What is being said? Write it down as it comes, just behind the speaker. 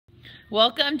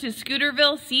Welcome to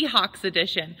ScooterVille Seahawks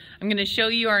edition. I'm going to show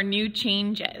you our new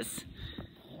changes.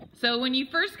 So when you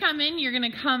first come in, you're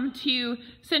going to come to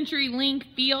CenturyLink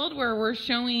Field where we're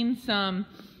showing some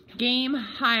game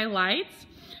highlights.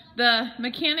 The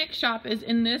mechanic shop is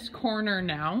in this corner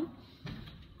now.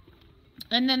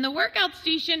 And then the workout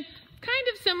station, kind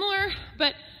of similar,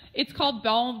 but it's called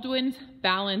Baldwin's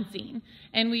Balancing.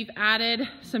 And we've added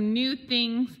some new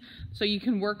things so you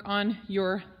can work on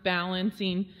your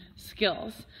balancing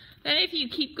skills. Then if you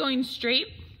keep going straight,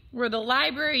 where the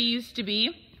library used to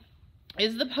be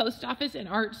is the post office and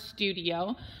art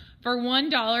studio. For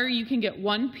 $1, you can get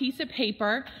one piece of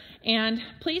paper, and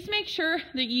please make sure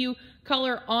that you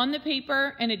color on the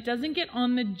paper and it doesn't get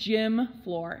on the gym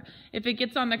floor. If it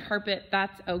gets on the carpet,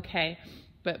 that's okay,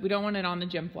 but we don't want it on the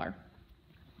gym floor.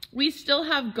 We still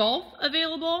have golf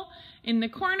available in the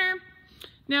corner.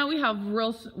 Now we have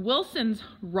Wilson's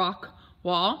rock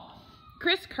wall,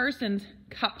 Chris Carson's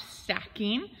cup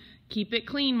stacking. Keep it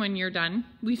clean when you're done.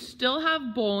 We still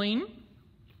have bowling.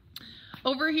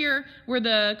 Over here where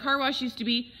the car wash used to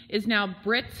be is now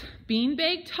Britt's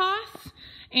beanbag toss.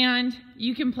 And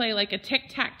you can play like a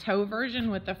tic-tac-toe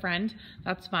version with a friend.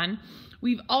 That's fun.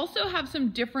 We've also have some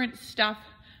different stuff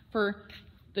for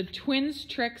the twins,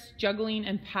 tricks, juggling,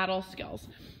 and paddle skills.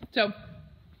 So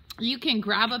you can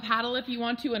grab a paddle if you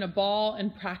want to and a ball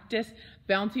and practice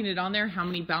bouncing it on there. How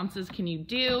many bounces can you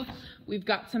do? We've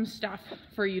got some stuff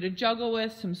for you to juggle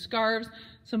with, some scarves,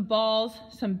 some balls,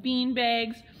 some bean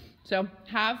bags. So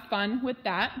have fun with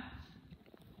that.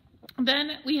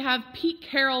 Then we have Pete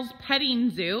Carroll's Petting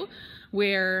Zoo,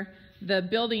 where the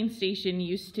building station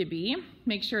used to be.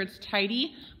 Make sure it's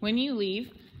tidy when you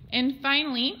leave. And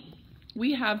finally,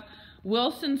 we have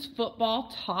Wilson's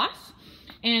football toss.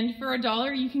 And for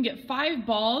 $1, you can get 5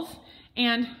 balls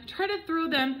and try to throw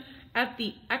them at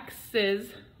the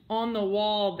X's on the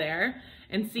wall there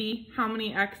and see how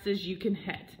many X's you can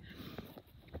hit.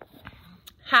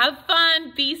 Have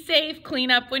fun, be safe,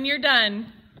 clean up when you're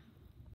done.